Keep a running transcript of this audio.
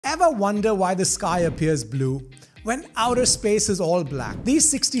Ever wonder why the sky appears blue when outer space is all black? These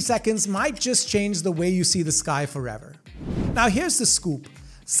 60 seconds might just change the way you see the sky forever. Now here's the scoop.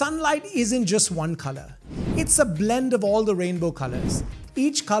 Sunlight isn't just one color. It's a blend of all the rainbow colors,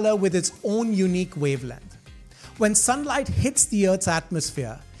 each color with its own unique wavelength. When sunlight hits the Earth's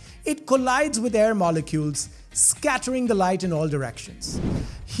atmosphere, it collides with air molecules, scattering the light in all directions.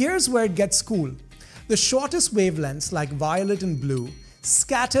 Here's where it gets cool. The shortest wavelengths, like violet and blue,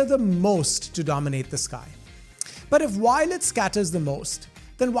 scatter the most to dominate the sky. But if violet scatters the most,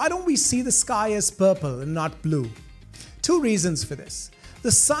 then why don't we see the sky as purple and not blue? Two reasons for this.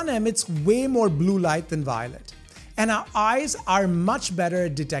 The sun emits way more blue light than violet, and our eyes are much better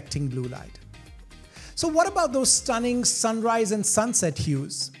at detecting blue light. So what about those stunning sunrise and sunset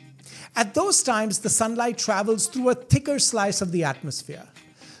hues? At those times, the sunlight travels through a thicker slice of the atmosphere.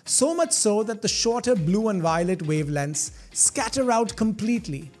 So much so that the shorter blue and violet wavelengths scatter out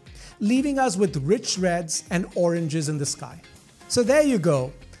completely, leaving us with rich reds and oranges in the sky. So there you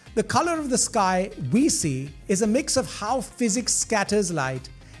go. The color of the sky we see is a mix of how physics scatters light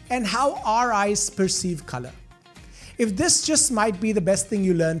and how our eyes perceive color. If this just might be the best thing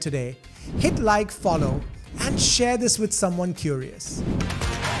you learned today, hit like, follow, and share this with someone curious.